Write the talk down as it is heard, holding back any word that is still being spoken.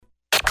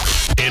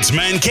It's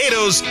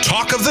Mankato's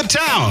Talk of the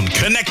Town,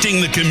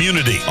 connecting the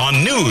community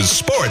on news,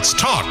 sports,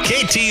 talk,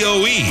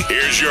 KTOE.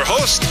 Here's your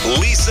host,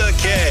 Lisa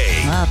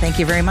Kay. Well, thank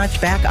you very much.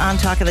 Back on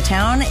Talk of the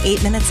Town,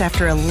 8 minutes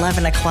after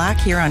 11 o'clock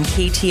here on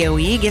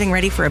KTOE. Getting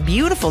ready for a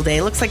beautiful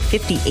day. Looks like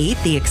 58,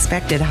 the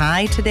expected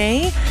high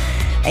today.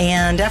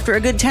 And after a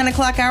good 10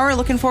 o'clock hour,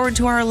 looking forward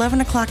to our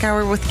 11 o'clock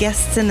hour with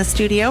guests in the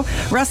studio.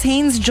 Russ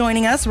Haynes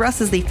joining us.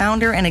 Russ is the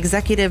founder and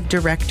executive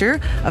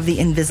director of the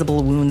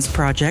Invisible Wounds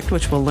Project,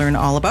 which we'll learn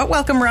all about.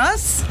 Welcome,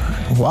 Russ.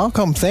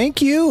 Welcome.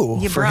 Thank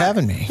you for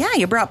having me. Yeah,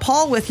 you brought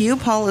Paul with you,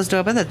 Paul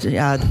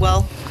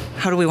Osdoba.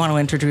 How do we want to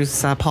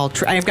introduce Paul?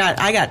 I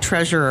got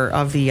treasurer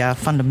of the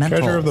Fundamentals.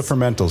 Treasurer of the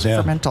Fermentals, yeah.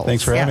 Fermentals,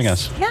 thanks for having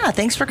us. Yeah,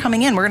 thanks for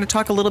coming in. We're going to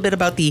talk a little bit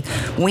about the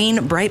Wayne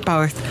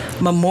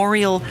Breitbarth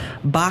Memorial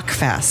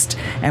Bachfest.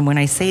 And when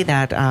I say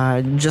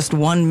that, just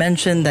one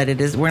mention that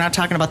we're not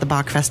talking about the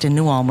Bachfest in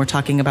New Ulm. We're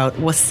talking about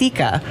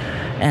Waseca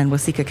and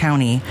Waseca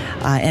County.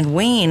 And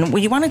Wayne,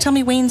 you want to tell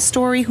me Wayne's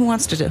story? Who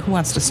wants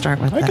to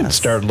start with that? I can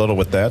start a little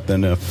with that,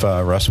 then if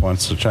Russ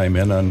wants to chime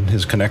in on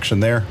his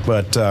connection there.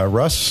 But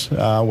Russ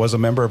was a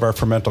member of our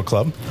Fermental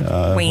Club.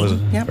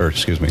 Wayne,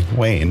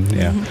 Wayne,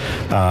 yeah.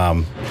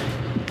 Mm-hmm.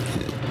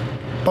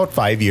 About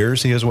 5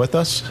 years he was with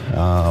us.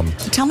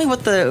 Tell me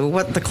what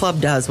the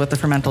club does, what the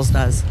Fermentals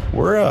does.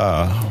 We're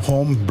a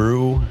home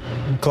brew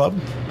club,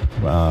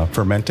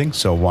 fermenting,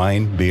 so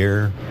wine,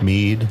 beer,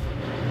 mead,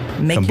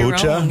 Make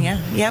kombucha. Your own, yeah.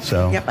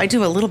 Yep. I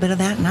do a little bit of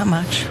that, not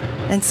much.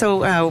 And so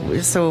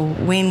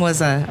Wayne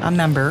was a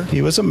member.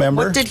 He was a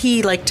member. What did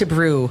he like to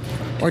brew,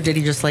 or did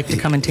he just like to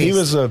come and taste? He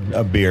was a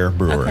beer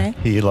brewer. Okay.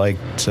 He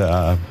liked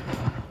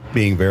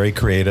being very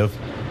creative,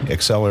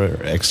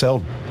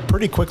 excelled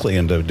pretty quickly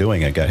into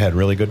doing it. Had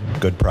really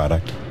good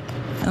product.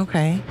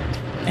 Okay.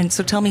 And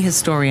so tell me his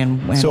story.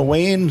 So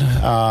Wayne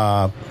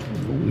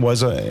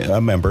was a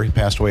member. He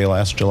passed away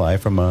last July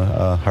from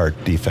a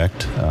heart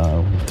defect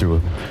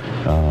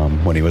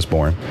when he was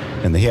born,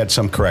 and he had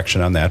some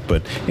correction on that.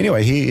 But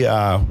anyway,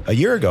 a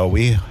year ago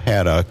we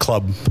had a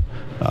club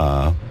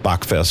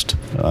Bachfest,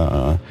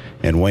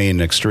 and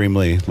Wayne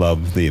extremely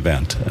loved the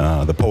event.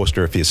 The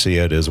poster, if you see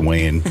it, is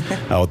Wayne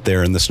out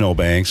there in the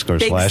snowbanks. Of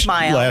course, Big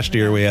smile. Last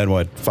year we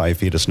had 5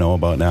 feet of snow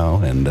about now,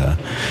 and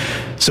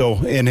so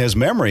in his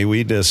memory,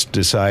 we just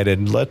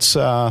decided let's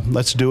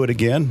do it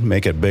again,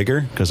 make it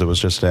bigger, because it was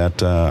just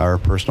at our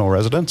personal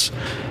residence,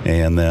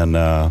 and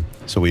then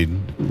so we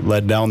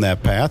led down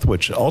that path,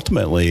 which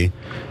ultimately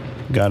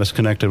got us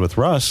connected with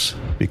Russ,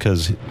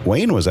 because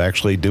Wayne was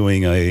actually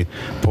doing a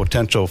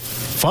potential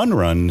fun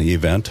run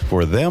event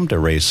for them to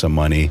raise some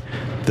money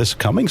this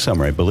coming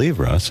summer, I believe,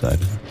 Russ.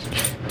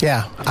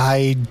 Yeah,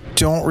 I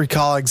don't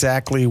recall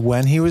exactly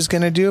when he was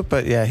going to do it,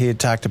 but yeah, he had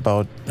talked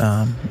about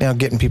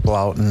getting people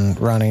out and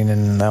running,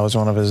 and that was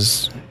one of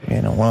his,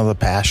 one of the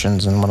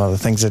passions and one of the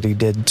things that he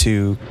did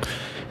to,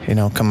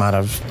 come out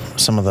of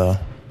some of the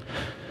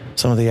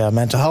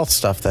mental health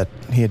stuff that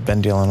he had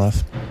been dealing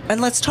with. And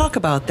let's talk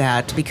about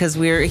that, because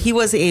he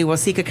was a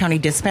Waseca County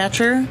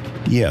dispatcher.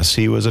 Yes,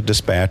 he was a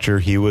dispatcher.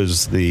 He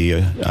was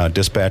the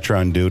dispatcher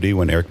on duty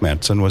when Eric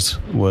Madsen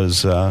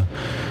was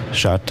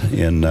shot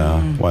in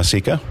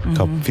Waseca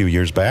a few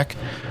years back,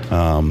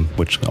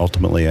 which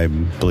ultimately I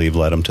believe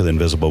led him to the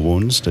Invisible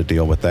Wounds to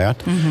deal with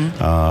that.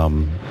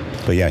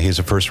 But yeah, he's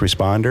a first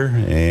responder,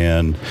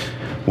 and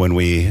when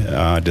we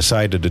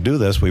decided to do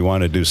this, we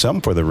wanted to do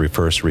something for the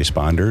first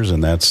responders,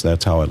 and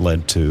that's how it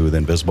led to the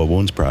Invisible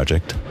Wounds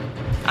Project.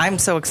 I'm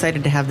so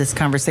excited to have this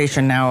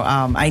conversation now.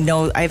 I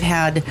know I've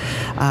had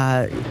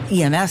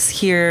EMS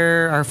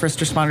here, our first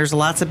responders,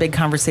 lots of big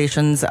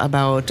conversations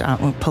about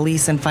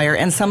police and fire,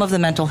 and some of the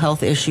mental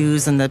health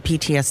issues and the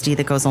PTSD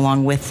that goes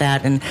along with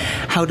that, and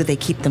how do they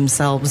keep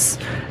themselves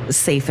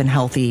safe and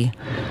healthy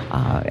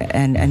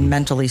and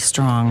mentally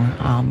strong.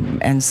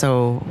 And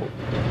so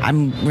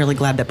I'm really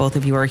glad that both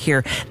of you are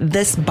here.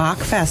 This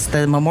Bachfest,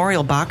 the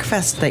Memorial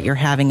Bachfest that you're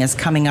having, is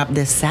coming up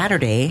this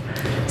Saturday.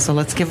 So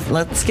let's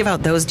give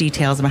out those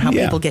details about how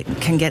people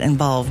can get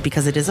involved,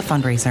 because it is a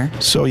fundraiser.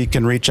 So you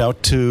can reach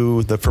out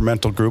to the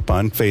Fermental group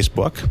on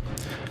Facebook.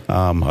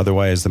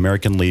 Otherwise, the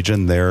American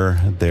Legion, their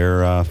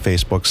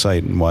Facebook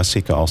site in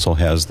Waseca also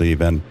has the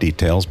event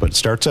details, but it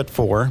starts at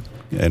 4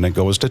 and it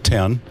goes to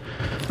 10.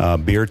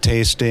 Beer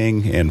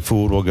tasting and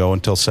food will go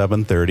until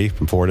 7:30,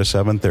 from 4 to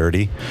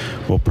 7:30.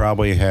 We'll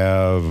probably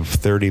have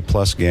 30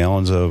 plus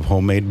gallons of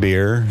homemade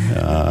beer.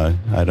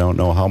 I don't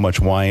know how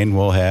much wine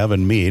we'll have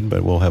and mead,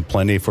 but we'll have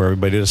plenty for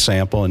everybody to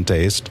sample and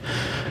taste.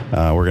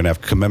 We're going to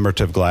have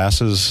commemorative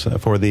glasses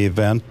for the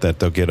event that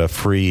they'll get a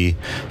free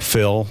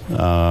fill,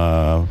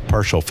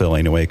 partial fill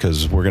anyway,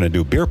 because we're going to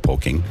do beer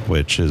poking,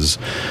 which is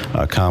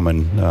a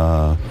common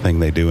thing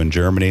they do in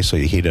Germany. So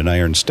you heat an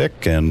iron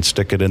stick and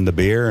stick it in the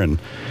beer, and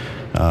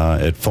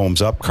it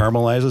foams up,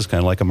 caramelizes, kind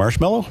of like a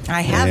marshmallow.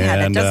 I have had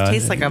it. It does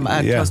taste like a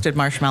toasted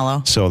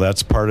marshmallow. So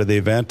that's part of the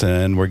event,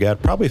 and we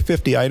got probably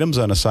 50 items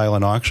on a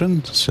silent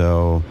auction.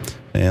 So,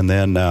 and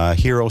then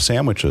hero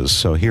sandwiches.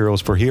 So Heroes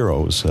for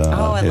Heroes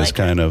is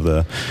kind of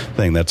the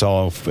thing. That's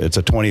all. It's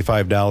a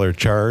 $25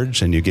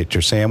 charge, and you get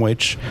your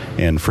sandwich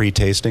and free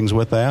tastings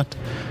with that.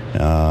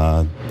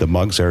 The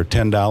mugs are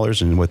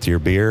 $10 and with your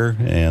beer,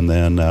 and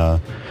then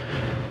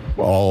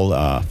all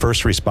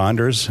first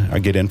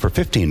responders get in for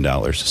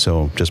 $15.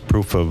 So just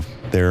proof of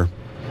their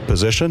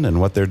position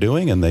and what they're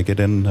doing, and they get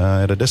in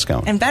at a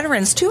discount. And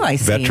veterans too, I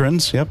see.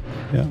 Veterans, yep.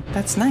 Yeah.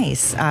 That's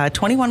nice.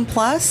 21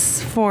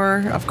 plus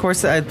for, of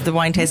course, the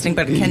wine tasting.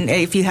 But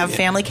if you have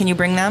family, can you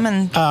bring them?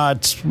 And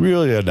it's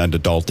really an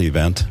adult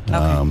event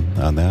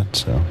on that.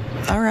 So.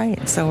 All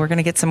right. So we're going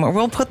to get some more.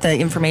 We'll put the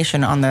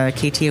information on the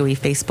KTOE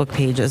Facebook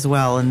page as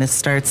well. And this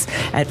starts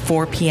at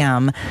 4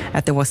 p.m.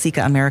 at the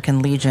Waseca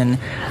American Legion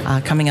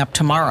coming up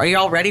tomorrow. Are you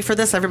all ready for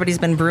this? Everybody's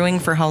been brewing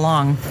for how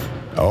long?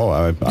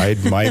 Oh,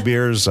 my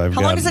beers. How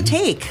long does it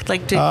take? To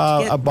get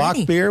a Bock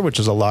ready? beer, which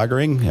is a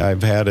lagering.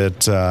 I've had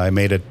it. I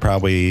made it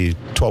probably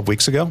 12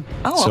 weeks ago.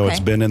 Oh, so okay. it's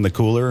been in the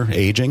cooler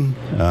aging.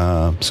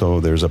 So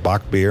there's a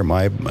Bock beer,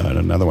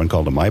 another one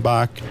called a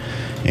Maibach,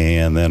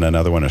 and then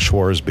another one a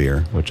Schwarz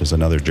beer, which is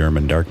another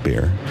German dark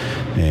beer.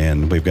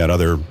 And we've got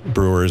other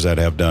brewers that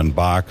have done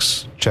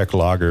Bocks, Czech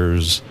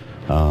lagers,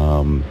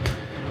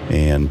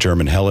 and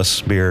German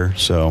Helles beer.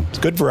 So it's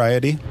good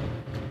variety.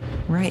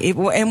 Right.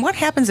 And what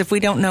happens if we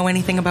don't know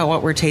anything about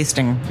what we're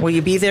tasting? Will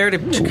you be there to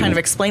kind of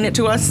explain it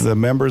to us? The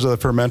members of the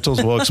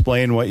Fermentals will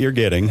explain what you're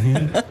getting.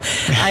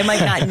 I might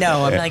not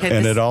know. I'm like,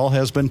 and it all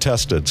has been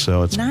tested,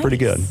 so it's pretty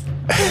good.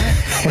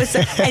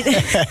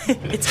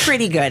 It's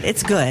pretty good.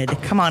 It's good.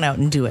 Come on out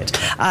and do it.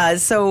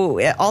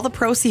 So all the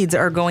proceeds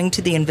are going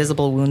to the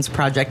Invisible Wounds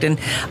Project. And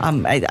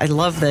I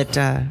love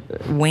that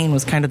Wayne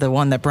was kind of the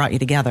one that brought you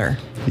together.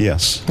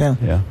 Yes.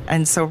 Yeah.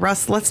 And so,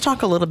 Russ, let's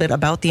talk a little bit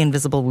about the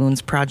Invisible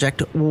Wounds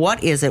Project.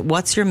 What is it?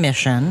 What's your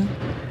mission?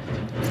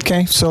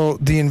 Okay, so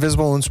the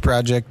Invisible Wounds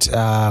Project,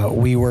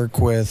 we work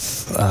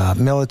with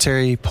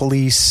military,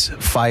 police,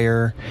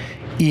 fire,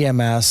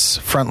 EMS,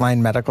 frontline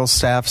medical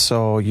staff,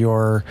 so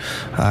your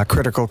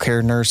critical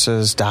care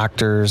nurses,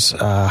 doctors,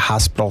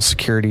 hospital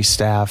security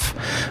staff,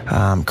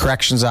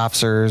 corrections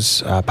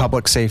officers,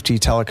 public safety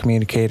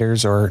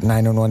telecommunicators or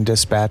 911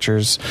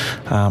 dispatchers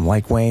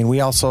like Wayne. We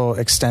also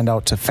extend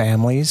out to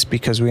families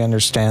because we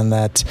understand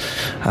that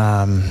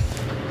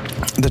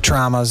the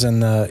traumas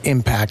and the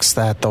impacts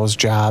that those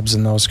jobs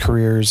and those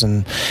careers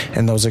and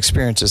those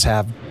experiences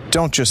have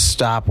don't just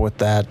stop with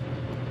that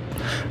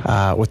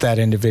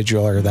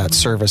individual or that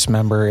service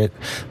member.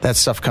 That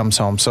stuff comes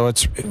home. So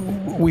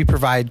we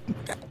provide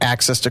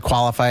access to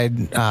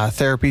qualified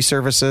therapy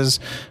services,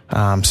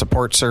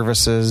 support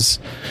services,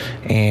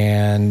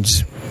 and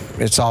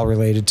it's all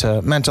related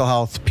to mental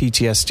health,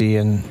 PTSD,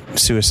 and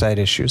suicide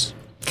issues.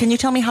 Can you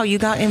tell me how you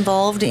got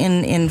involved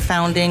in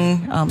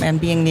founding and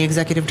being the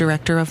executive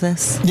director of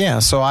this? Yeah,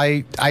 so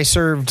I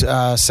served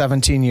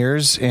 17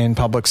 years in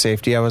public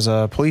safety. I was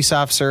a police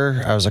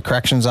officer, I was a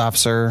corrections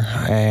officer,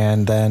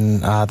 and then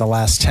the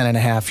last 10 and a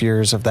half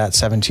years of that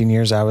 17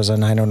 years, I was a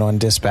 911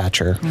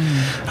 dispatcher.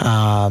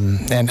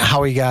 And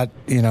how we got,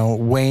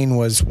 Wayne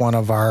was one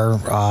of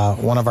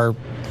our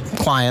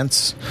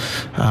clients.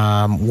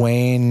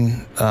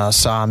 Wayne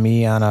saw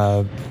me on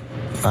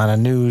a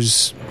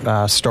news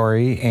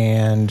story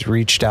and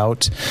reached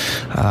out.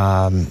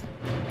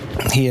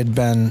 He had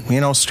been,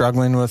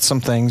 struggling with some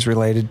things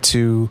related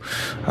to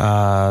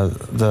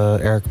the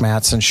Eric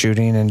Mattson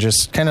shooting and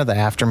just kind of the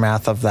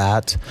aftermath of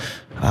that.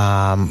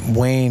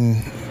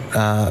 Wayne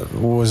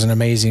was an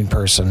amazing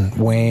person.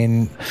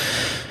 Wayne,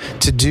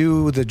 to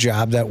do the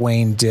job that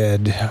Wayne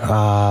did,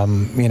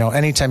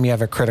 anytime you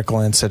have a critical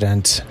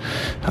incident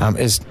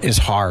is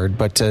hard,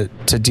 but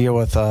to deal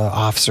with an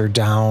officer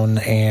down,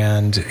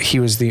 and he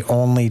was the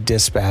only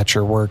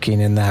dispatcher working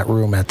in that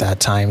room at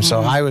that time.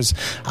 So I was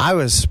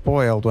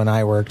spoiled when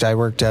I worked. I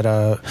worked at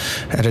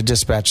a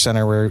dispatch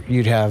center where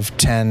you'd have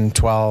 10,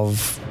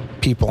 12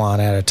 people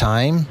on at a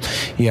time.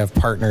 You have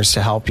partners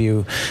to help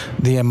you.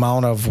 The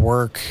amount of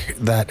work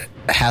that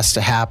has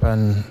to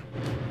happen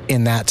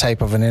in that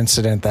type of an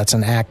incident, that's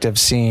an active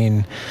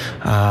scene.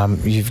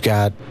 You've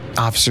got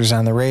officers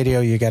on the radio,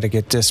 you got to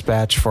get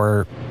dispatch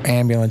for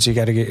ambulance, you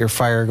got to get your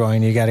fire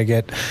going, you got to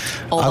get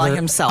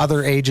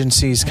other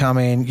agencies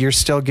coming. You're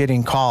still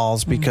getting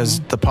calls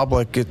because the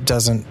public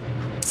doesn't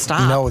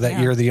know that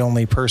you're the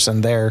only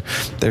person there.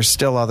 There's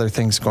still other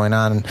things going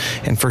on,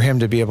 and for him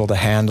to be able to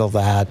handle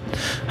that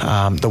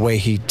the way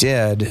he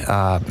did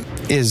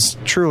is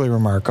truly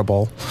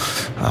remarkable.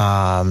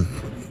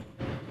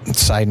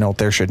 Side note,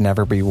 there should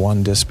never be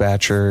one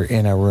dispatcher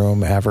in a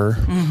room ever.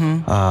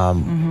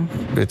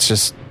 It's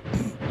just,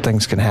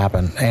 things can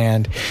happen.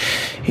 And,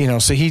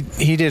 so he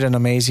did an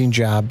amazing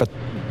job, but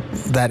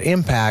that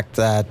impact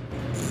that,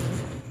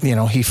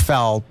 he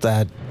felt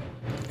that,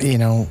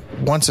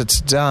 once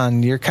it's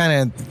done, you're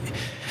in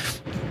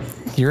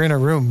a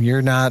room.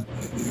 You're not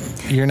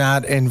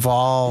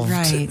involved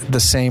the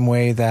same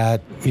way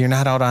that you're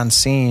not out on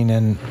scene.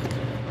 And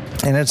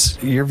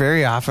you're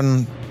very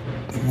often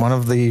one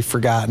of the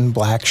forgotten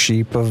black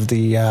sheep of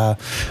the,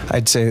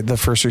 I'd say, the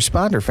first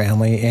responder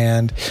family.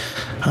 And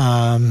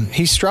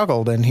he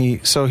struggled, and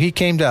he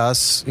came to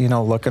us,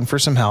 looking for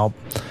some help.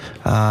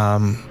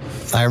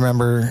 I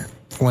remember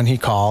when he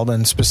called,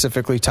 and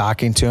specifically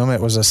talking to him.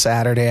 It was a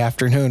Saturday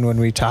afternoon when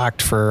we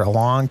talked for a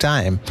long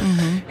time.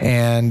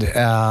 And,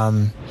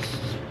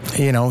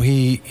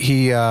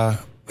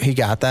 he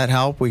got that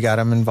help. We got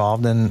him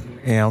involved in,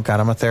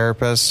 got him a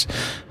therapist.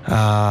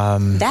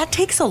 That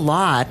takes a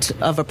lot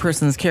of a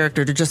person's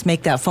character to just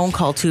make that phone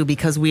call too,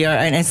 because we are,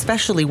 and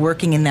especially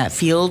working in that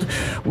field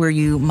where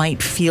you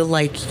might feel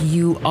like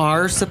you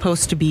are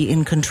supposed to be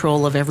in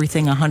control of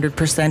everything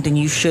 100%, and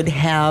you should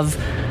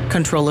have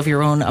control of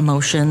your own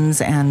emotions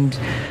and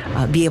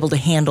be able to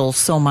handle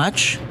so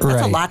much.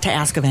 That's a lot to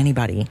ask of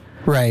anybody.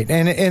 Right.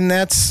 And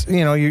that's,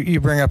 you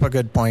bring up a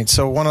good point.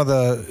 So one of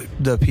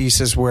the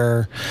pieces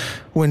where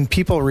when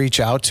people reach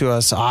out to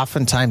us,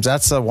 oftentimes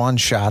that's the one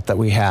shot that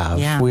we have.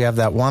 Yeah. We have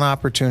that one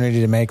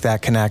opportunity to make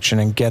that connection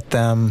and get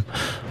them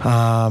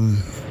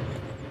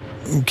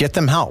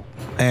help.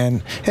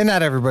 And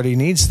not everybody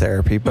needs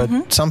therapy,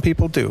 but some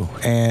people do,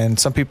 and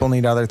some people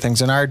need other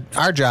things. And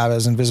our job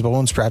as Invisible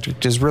Wounds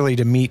Project is really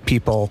to meet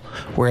people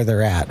where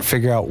they're at,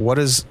 figure out what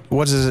is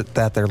it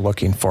that they're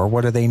looking for,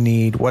 what do they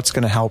need, what's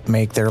going to help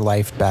make their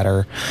life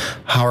better,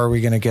 how are we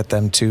going to get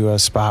them to a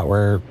spot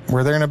where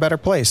they're in a better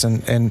place.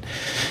 And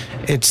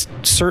it's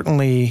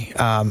certainly,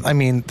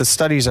 the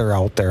studies are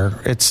out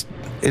there.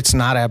 It's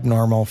not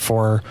abnormal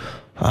for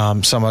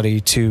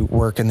somebody to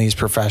work in these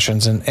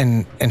professions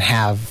and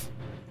have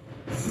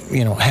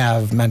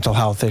mental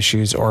health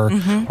issues or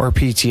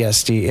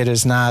PTSD. It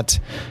is not,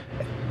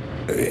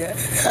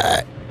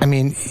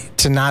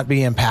 to not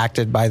be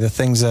impacted by the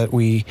things that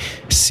we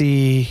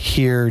see,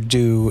 hear,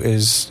 do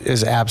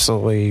is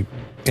absolutely,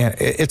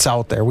 it's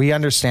out there. We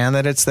understand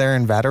that it's there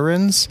in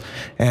veterans,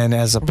 and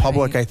as a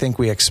public, I think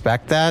we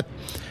expect that.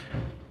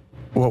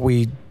 What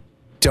we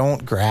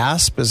don't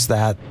grasp is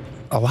that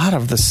a lot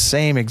of the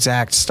same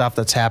exact stuff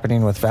that's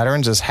happening with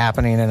veterans is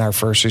happening in our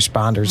first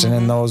responders and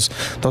in those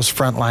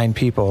frontline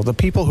people, the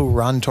people who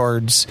run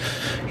towards,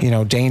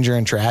 danger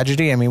and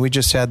tragedy. I mean, we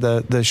just had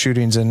the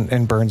shootings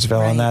in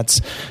Burnsville, and that's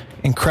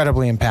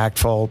incredibly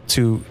impactful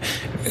to,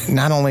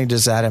 not only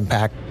does that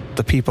impact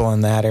the people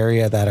in that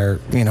area that are,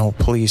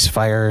 police,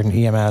 fire, and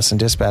EMS and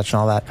dispatch and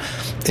all that,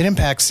 it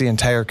impacts the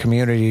entire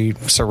community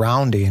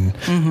surrounding,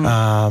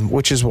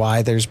 which is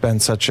why there's been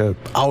such a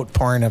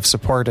outpouring of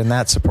support, and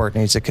that support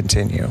needs to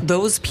continue.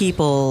 Those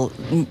people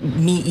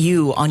meet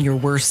you on your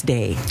worst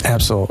day.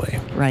 Absolutely.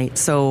 Right.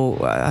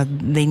 So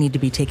they need to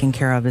be taken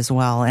care of as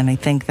well. And I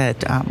think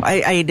that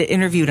I had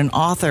interviewed an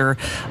author.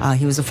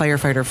 He was a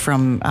firefighter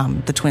from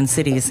the Twin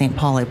Cities, St.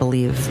 Paul, I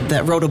believe,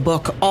 that wrote a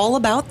book all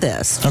about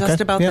this,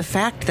 just about the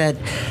fact that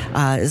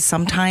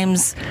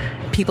sometimes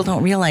people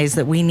don't realize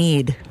that we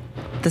need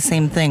the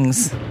same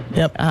things.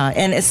 Yep.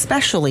 And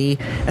especially,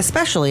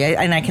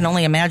 and I can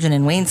only imagine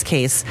in Wayne's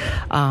case,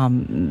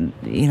 being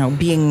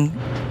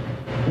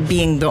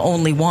the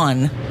only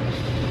one.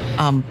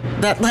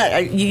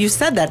 You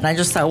said that, and I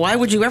just thought, why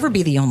would you ever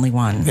be the only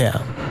one?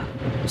 Yeah.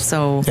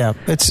 So yeah,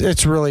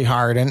 it's really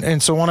hard.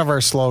 And so one of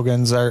our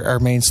slogans, our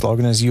main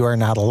slogan is "You are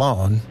not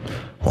alone."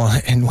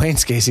 Well, in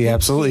Wayne's case, he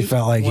absolutely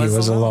felt like he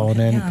was alone.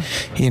 And,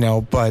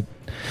 but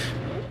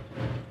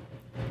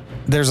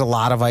there's a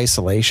lot of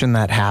isolation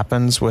that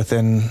happens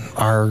within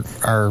our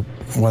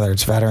whether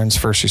it's veterans,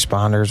 first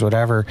responders,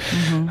 whatever.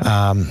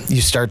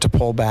 You start to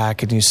pull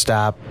back and you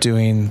stop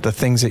doing the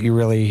things that you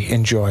really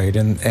enjoyed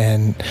and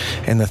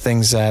the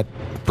things that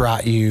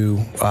brought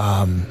you,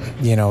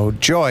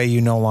 joy,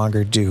 you no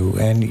longer do.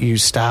 And you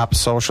stop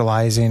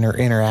socializing or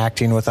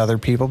interacting with other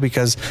people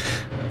because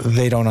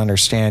they don't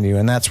understand you.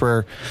 And that's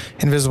where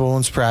Invisible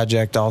Wounds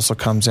Project also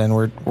comes in.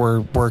 We're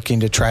working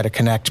to try to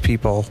connect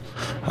people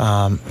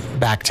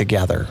back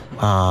together.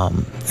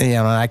 And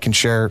I can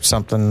share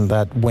something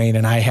that Wayne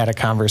and I had a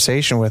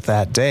conversation with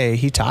that day.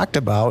 He talked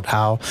about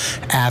how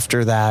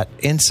after that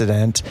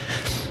incident,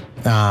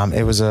 I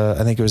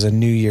think it was a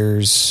New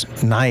Year's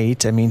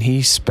night. I mean,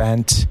 he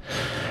spent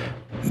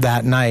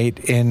that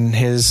night in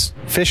his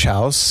fish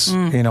house,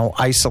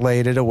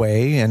 isolated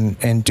away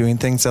and doing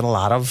things that a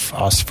lot of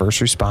us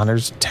first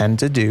responders tend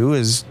to do,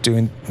 is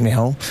doing,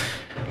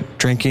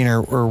 drinking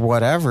or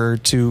whatever,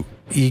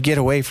 you get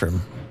away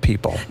from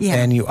people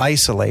and you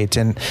isolate.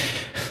 And,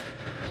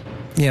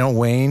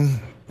 Wayne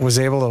was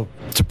able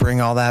to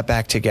bring all that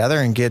back together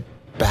and get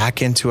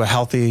back into a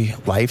healthy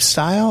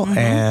lifestyle.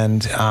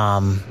 And,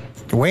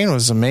 Wayne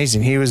was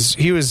amazing. He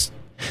was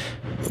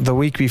the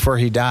week before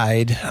he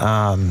died,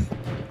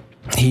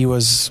 he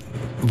was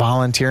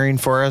volunteering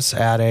for us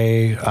at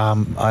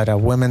a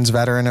women's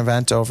veteran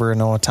event over in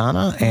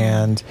Owatonna,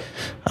 and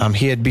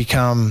he had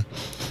become,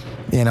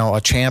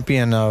 a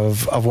champion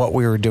of what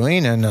we were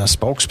doing and a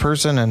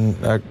spokesperson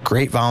and a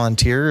great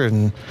volunteer,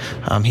 and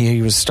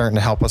he was starting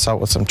to help us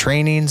out with some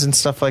trainings and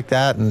stuff like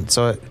that. And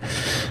so,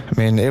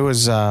 it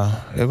was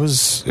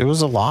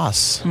a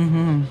loss.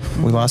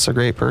 We lost a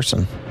great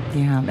person.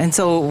 Yeah, and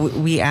so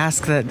we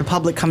ask that the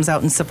public comes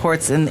out and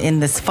supports in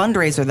this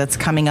fundraiser that's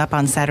coming up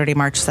on Saturday,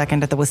 March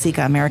 2nd at the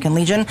Waseca American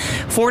Legion,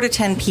 4 to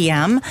 10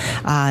 p.m.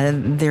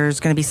 There's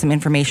going to be some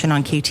information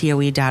on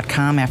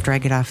ktoe.com after I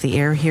get off the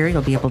air here.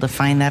 You'll be able to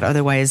find that.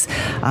 Otherwise,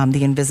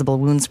 the Invisible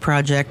Wounds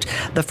Project,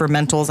 the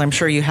Fermentals, I'm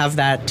sure you have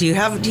that. Do you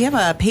have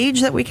a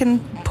page that we can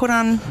put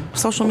on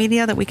social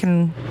media that we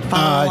can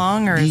follow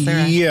along? Or is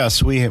there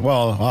yes,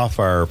 off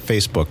our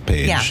Facebook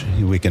page.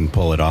 We can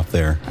pull it off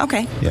there.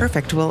 Okay,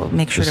 perfect. We'll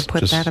make sure to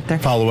put that up there.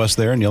 Follow us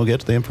there and you'll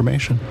get the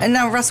information. And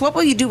now, Russ, what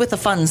will you do with the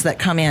funds that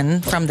come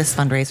in from this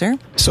fundraiser?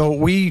 So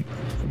we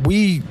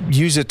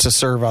use it to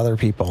serve other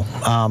people.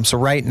 So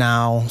right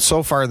now,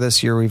 so far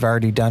this year, we've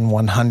already done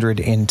 100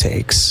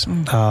 intakes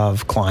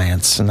of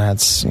clients, and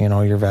that's,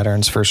 your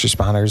veterans, first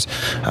responders.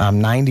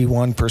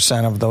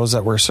 91% of those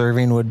that we're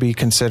serving would be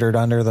considered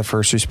under the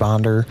first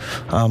responder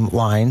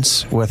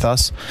lines with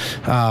us.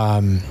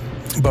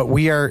 But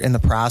we are in the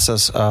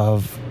process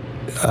of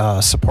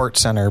support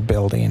center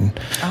building.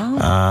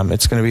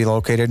 It's going to be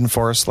located in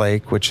Forest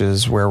Lake, which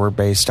is where we're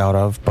based out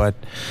of. But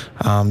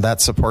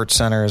that support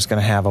center is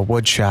going to have a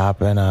wood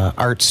shop and an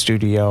art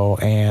studio,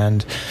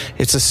 and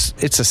it's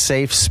a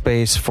safe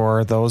space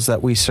for those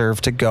that we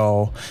serve to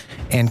go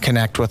and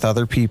connect with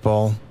other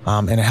people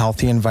in a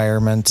healthy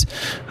environment.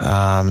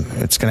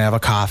 It's going to have a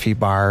coffee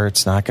bar.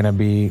 It's not going to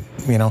be,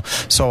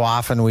 so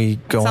often we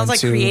go Sounds like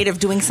creative,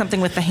 doing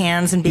something with the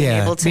hands and being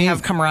able to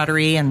have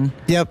camaraderie. And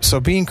Yep. So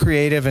being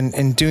creative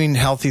and doing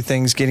healthy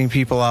things, getting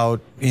people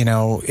out,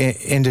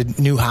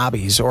 into new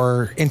hobbies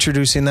or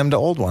introducing them to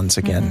old ones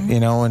again,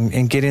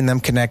 and getting them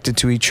connected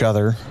to each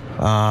other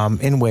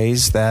in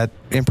ways that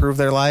improve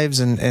their lives.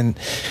 And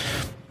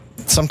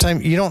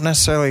sometimes you don't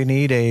necessarily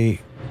need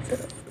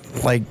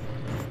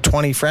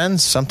 20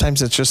 friends.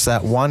 Sometimes it's just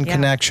that one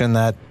connection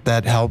that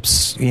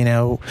helps,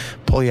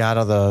 pull you out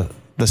of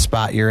the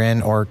spot you're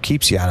in or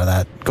keeps you out of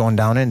that, going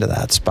down into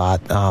that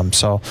spot.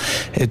 So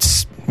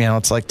it's,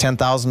 it's like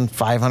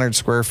 10,500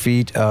 square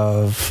feet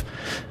of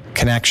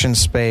connection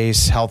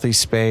space, healthy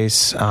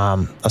space,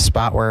 a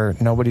spot where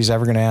nobody's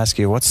ever going to ask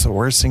you, what's the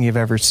worst thing you've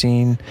ever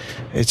seen?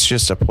 It's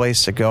just a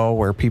place to go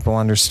where people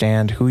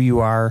understand who you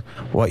are,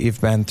 what you've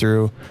been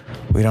through.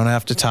 We don't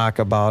have to talk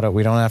about it.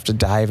 We don't have to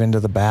dive into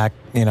the back.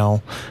 We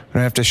don't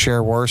have to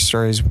share war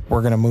stories.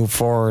 We're going to move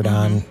forward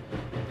on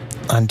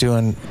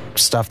doing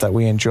stuff that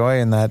we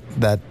enjoy and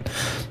that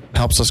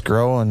helps us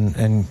grow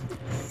and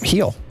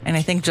heal. And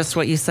I think just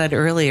what you said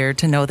earlier,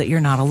 to know that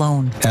you're not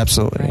alone.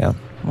 Absolutely, right? yeah.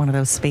 One of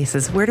those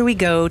spaces. Where do we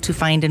go to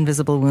find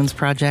Invisible Wounds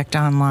Project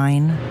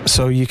online?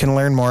 So you can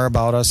learn more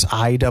about us,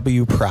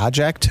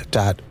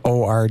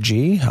 iwproject.org,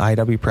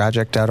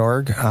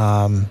 iwproject.org.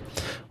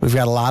 We've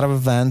got a lot of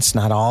events.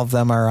 Not all of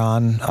them are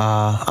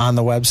on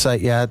the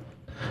website yet.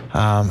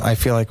 I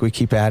feel like we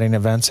keep adding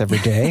events every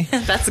day.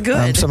 That's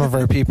good. Some of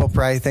our people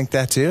probably think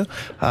that too.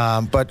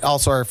 But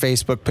also our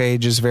Facebook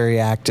page is very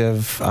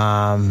active.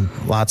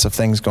 Lots of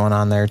things going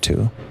on there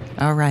too.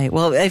 All right.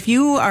 Well, if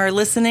you are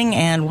listening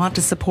and want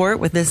to support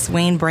with this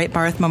Wayne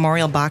Breitbarth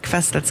Memorial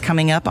Bachfest that's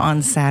coming up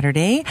on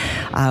Saturday,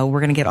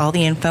 we're going to get all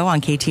the info on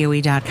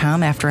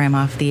ktoe.com after I'm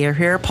off the air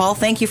here. Paul,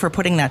 thank you for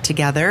putting that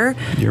together.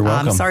 You're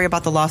welcome. Sorry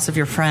about the loss of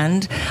your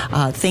friend.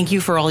 Thank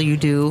you for all you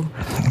do.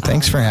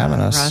 Thanks for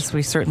having us. Russ,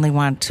 we certainly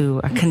want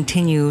to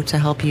continue to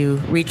help you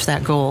reach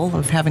that goal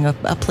of having a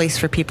place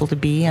for people to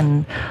be,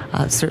 and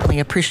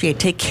certainly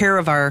take care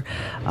of our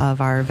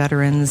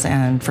veterans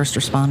and first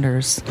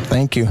responders.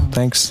 Thank you.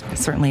 Thanks. I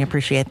certainly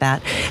appreciate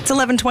that. It's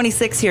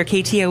 11:26 here,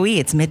 KTOE.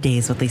 It's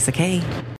Middays with Lisa Kay.